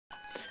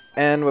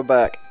And we're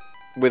back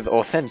with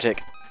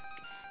authentic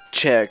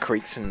chair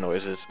creaks and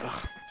noises.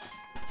 Ugh.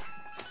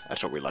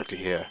 That's what we like to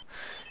hear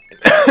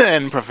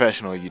in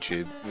professional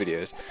YouTube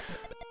videos.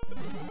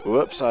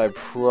 Whoops, I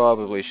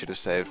probably should have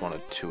saved one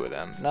or two of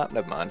them. Nah,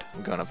 never mind.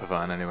 I'm going up a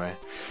vine anyway.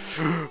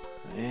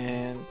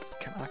 And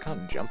I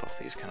can't jump off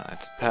these, can I?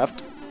 I have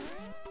to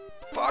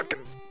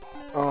fucking...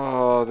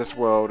 Oh, this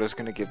world is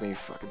gonna give me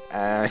fucking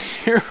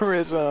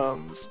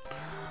aneurysms.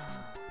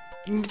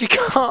 You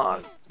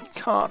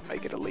can't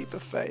make it a leap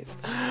of faith.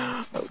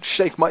 I would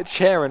shake my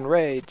chair in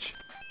rage.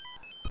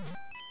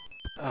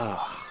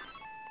 Ugh.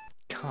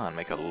 Can't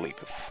make a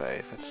leap of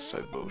faith. That's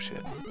so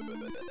bullshit.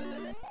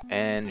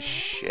 And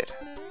shit.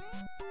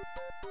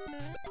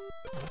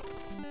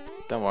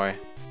 Don't worry.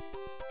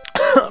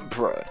 I'm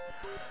pro.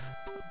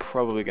 I'm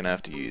probably gonna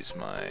have to use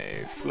my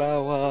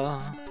flower.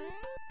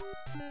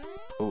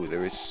 Oh,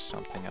 there is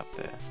something up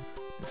there.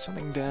 There's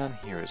something down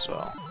here as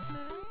well.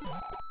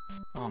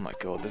 Oh my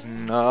god, there's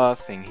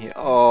nothing here.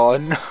 Oh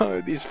no,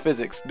 these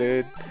physics,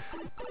 dude.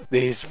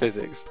 These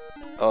physics.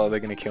 Oh, they're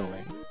gonna kill me.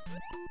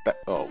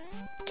 Oh.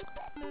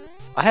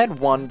 I had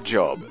one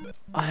job.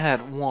 I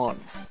had one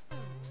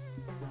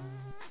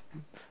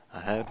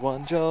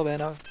job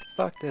and I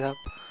fucked it up.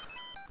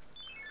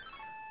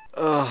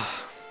 Ugh.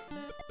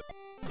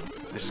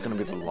 This is gonna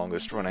be the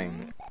longest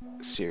running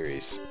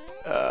series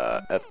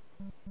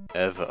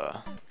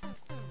ever.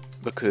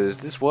 Because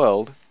this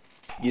world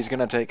is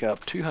gonna take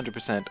up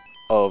 200%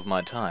 of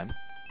my time.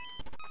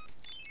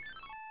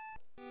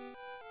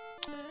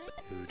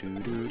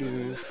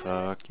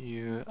 Fuck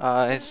you,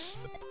 ice.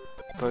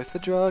 Both the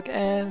drug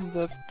and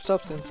the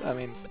substance. I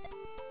mean,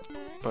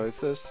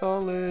 both the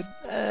solid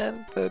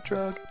and the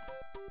drug.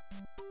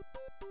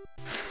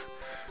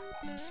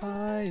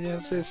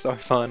 Science is so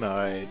fun,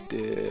 I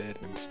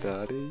didn't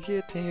study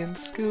it in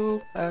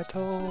school at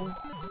all.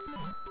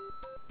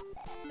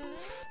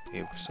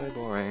 It was so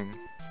boring.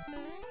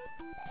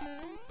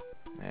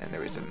 And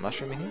there is a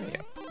mushroom in here,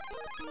 yeah.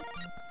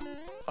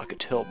 I could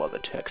tell by the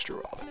texture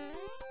of it.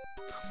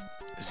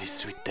 This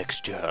sweet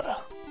texture.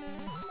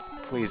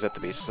 Please let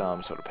there be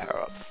some sort of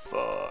power up.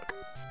 Fuck.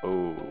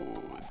 Oh,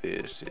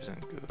 this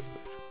isn't good.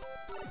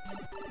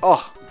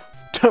 Oh!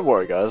 Don't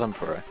worry guys, I'm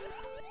pro.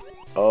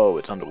 Oh,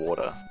 it's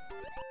underwater.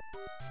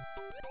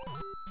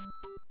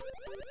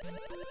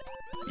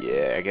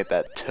 Yeah, get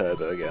that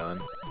turbo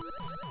going.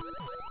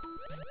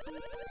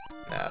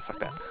 Nah, fuck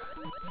that.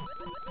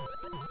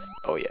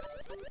 Oh yeah.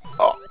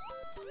 Oh!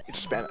 You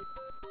just spam it.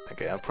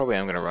 Okay, I probably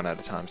am gonna run out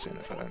of time soon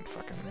if I don't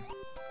fucking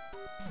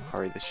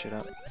hurry this shit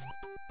up.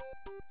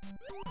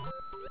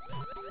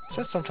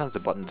 So sometimes the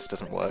button just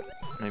doesn't work.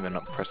 Maybe I'm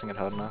not pressing it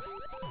hard enough.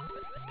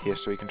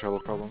 PS3 controller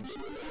problems.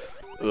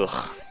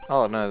 Ugh.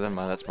 Oh no, never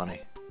mind, that's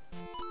money.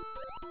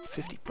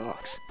 50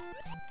 bucks.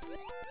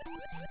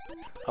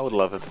 I would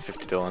love if the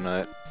 $50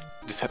 note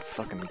just had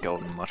fucking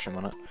golden mushroom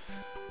on it.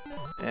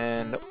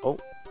 And, oh.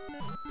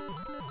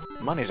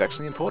 Money is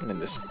actually important in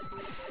this. Son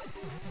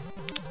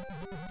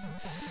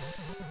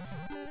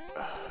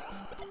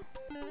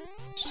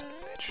of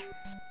a bitch.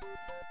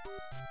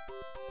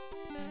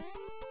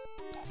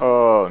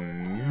 Oh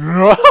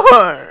no!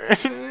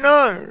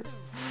 No!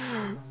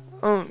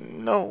 Oh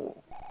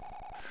no!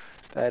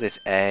 That is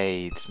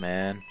AIDS,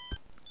 man.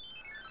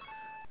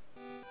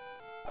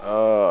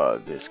 Oh,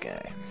 this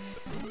game.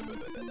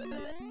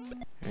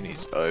 Who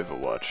needs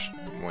Overwatch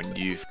when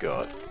you've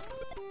got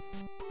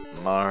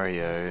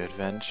Mario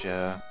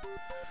Adventure?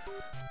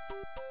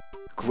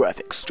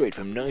 Graphics straight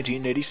from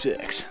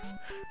 1986.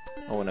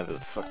 Or whenever the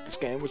fuck this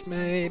game was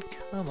made.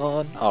 Come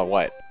on. Oh,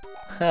 wait.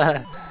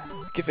 I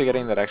keep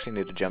forgetting that I actually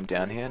need to jump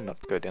down here and not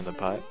go down the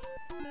pipe.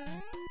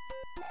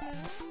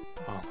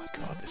 Oh my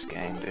god, this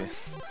game, dude.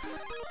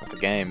 Not the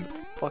game, but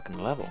the fucking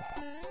level.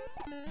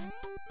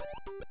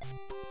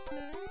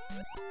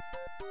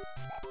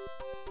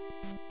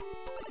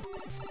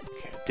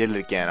 Okay, I did it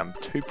again. I'm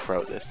too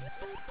pro at this.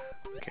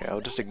 Okay,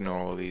 I'll just ignore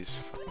all these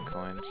fucking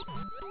coins.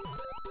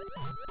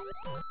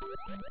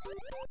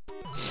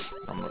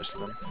 Not most of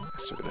them. I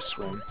still gotta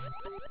swim.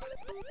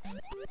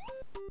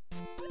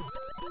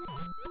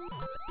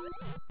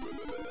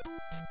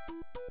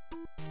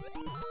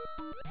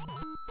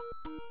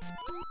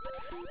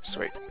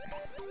 Sweet.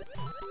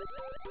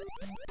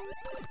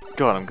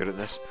 God, I'm good at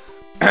this.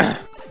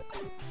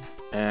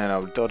 And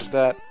I'll dodge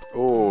that.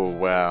 Oh,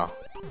 wow.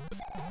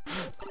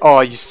 Oh,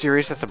 are you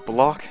serious? That's a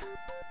block?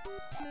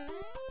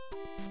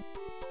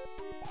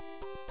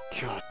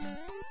 God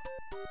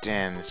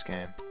damn this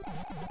game.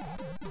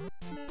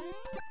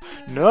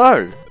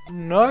 No!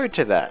 No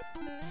to that!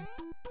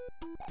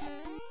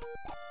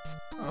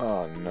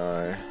 Oh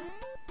no.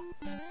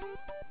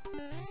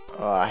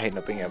 Oh, I hate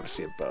not being able to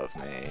see above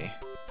me.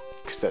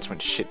 Because that's when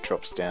shit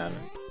drops down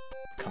and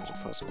becomes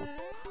impossible.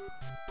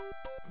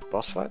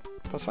 Boss fight?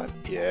 Boss fight?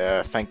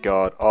 Yeah, thank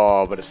god.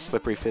 Oh, but it's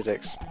slippery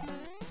physics.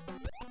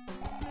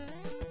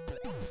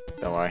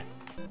 Don't worry.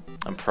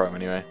 I'm pro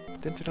anyway.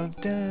 Dun, dun,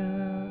 dun,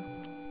 dun.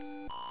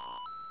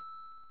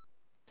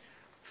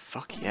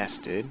 Fuck yes,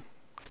 dude.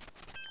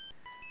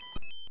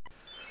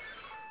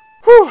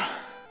 Whew!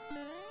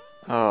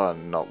 Oh,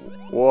 no.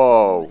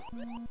 Whoa.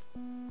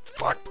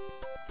 Fuck.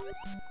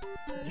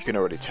 You can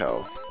already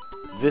tell.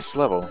 This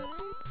level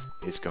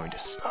is going to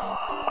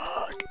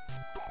suck.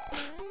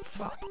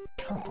 Fuck.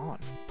 Come on.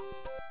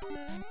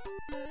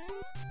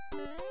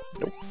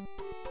 Nope.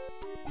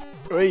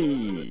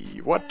 Hey,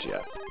 watch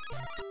out.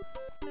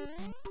 I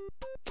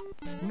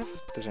wonder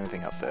if there's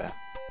anything up there.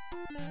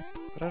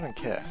 But I don't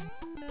care.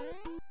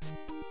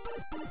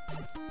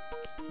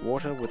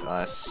 Water with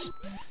ice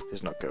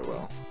does not go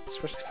well.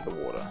 Especially for the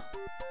water.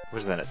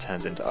 Because then it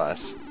turns into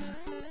ice.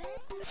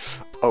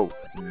 Oh,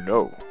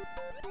 no.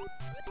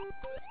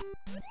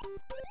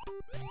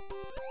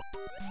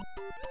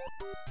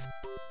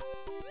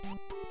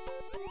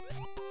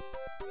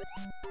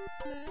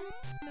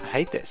 I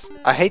hate this.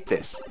 I hate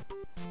this.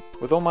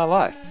 With all my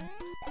life.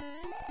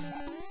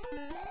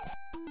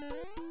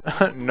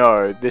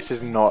 No, this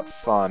is not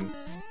fun.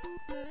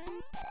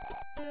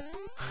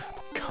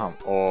 Come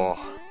on.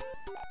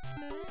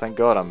 Thank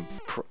God I'm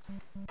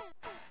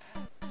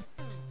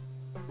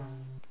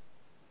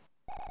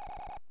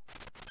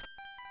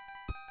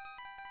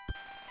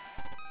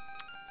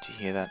Do you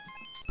hear that?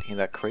 Do you hear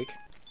that creak?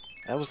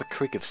 That was the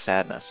creak of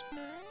sadness.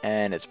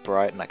 And it's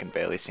bright and I can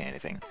barely see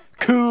anything.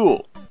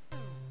 Cool!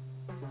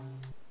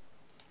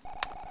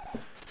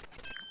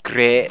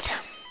 Great.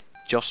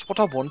 Just what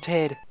I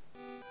wanted.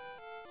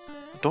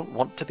 I don't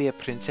want to be a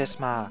princess,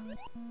 Ma.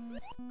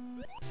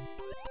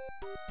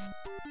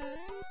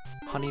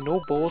 Honey,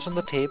 no balls on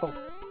the table.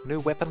 No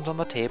weapons on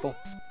the table.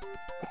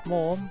 But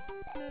Mom...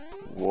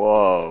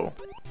 Whoa.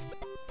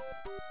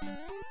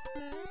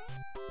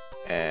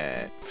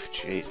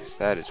 Jesus,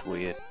 that is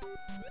weird.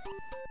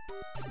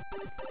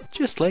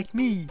 Just like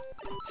me.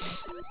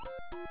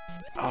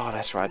 Oh,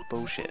 that's right,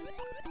 bullshit.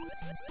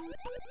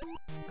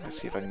 Let's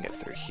see if I can get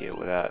through here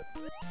without...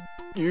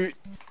 You...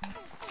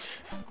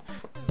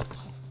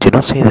 Do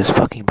not say this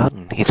fucking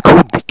button. It's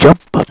called the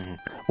jump button.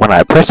 When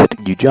I press it,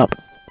 you jump.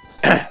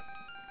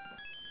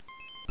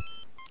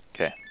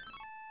 Okay.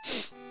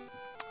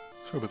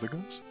 Sorry about that,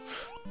 guys.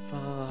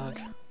 Fuck.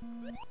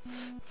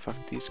 Fuck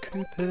these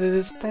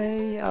Koopas.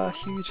 They are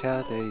huge,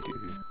 how they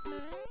do.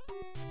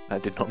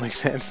 That did not make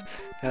sense.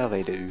 How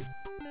they do.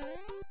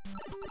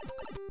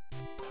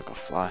 Fuck, I'll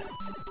fly.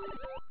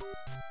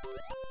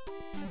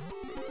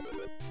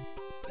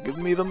 Give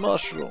me the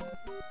mushroom.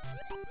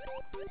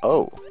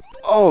 Oh.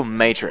 Oh,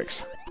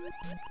 Matrix.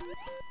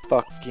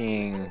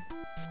 Fucking...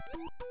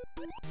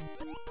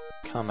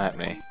 Come at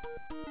me.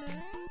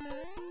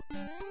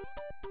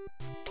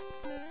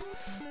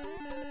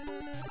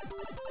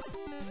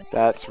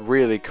 That's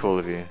really cool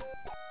of you.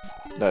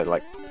 No,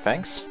 like,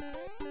 thanks?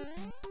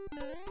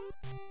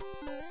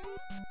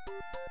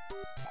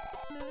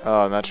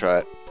 Oh, that's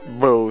right.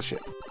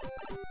 Bullshit.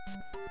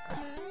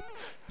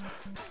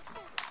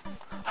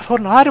 I thought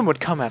an item would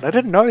come out. I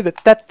didn't know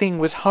that that thing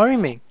was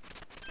homing.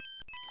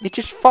 It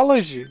just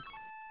follows you.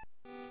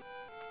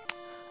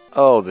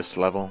 Oh, this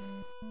level.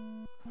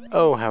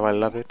 Oh, how I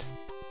love it.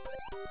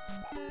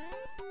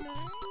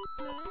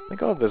 Thank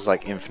God there's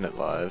like infinite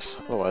lives.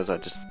 Otherwise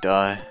I'd just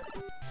die.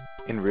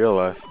 In real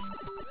life.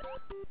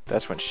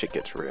 That's when shit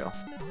gets real.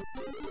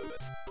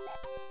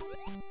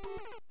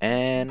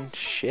 And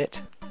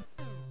shit.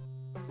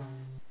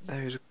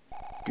 Those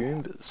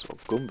Goombas, or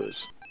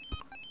Goombas.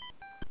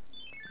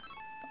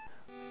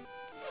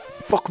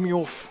 Fuck me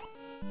off!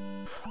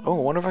 Oh,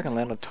 I wonder if I can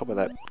land on top of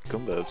that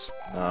Goombas.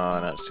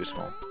 No, it's too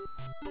small.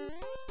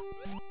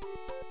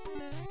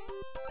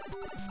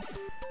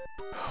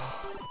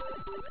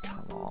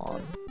 Come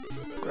on.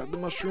 Grab the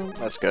mushroom.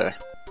 Let's go.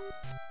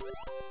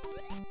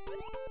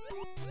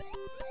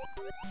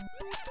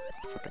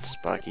 Fucking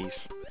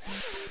spikies.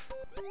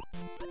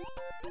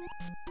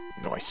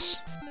 Nice.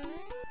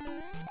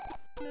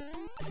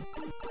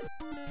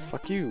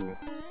 Fuck you.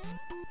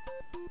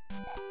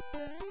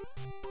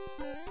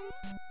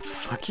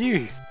 Fuck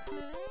you.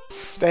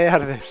 Stay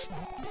out of this.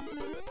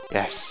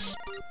 Yes.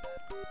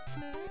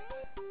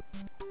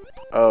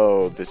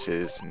 Oh, this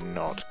is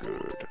not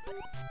good.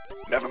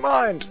 Never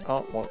mind.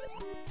 Oh, well.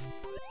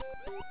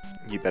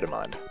 You better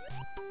mind.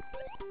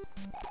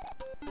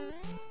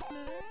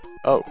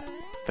 Oh,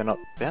 they're not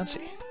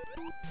bouncy.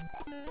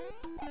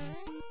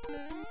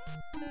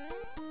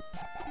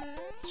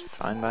 It's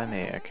fine by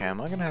me. Okay,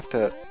 am I gonna have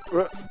to...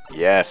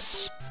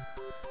 Yes!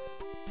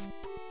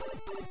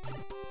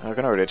 I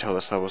can already tell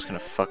this level's gonna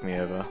fuck me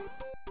over.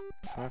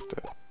 I have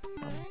to...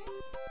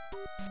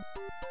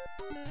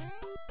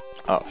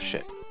 Oh,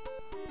 shit.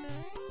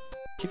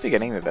 Keep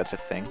forgetting that that's a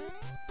thing.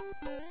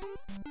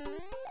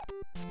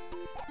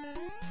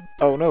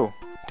 Oh no!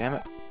 Damn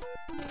it.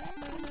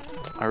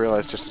 I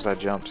realized just as I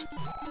jumped.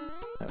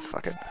 Oh,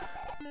 fuck it.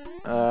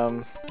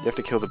 You have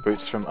to kill the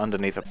boots from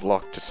underneath a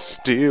block to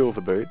steal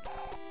the boot.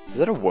 Is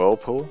that a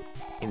whirlpool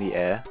in the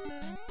air?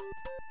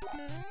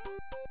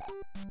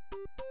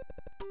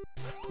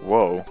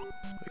 Whoa.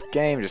 The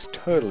game just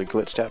totally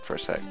glitched out for a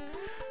sec.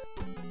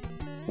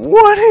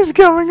 What is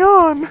going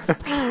on?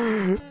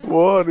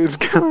 What is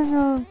going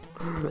on?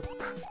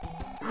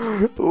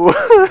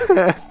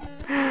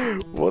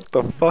 What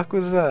the fuck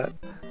was that?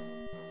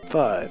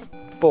 5,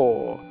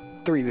 4,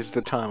 3, this is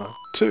the timer.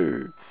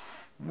 2,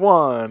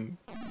 1.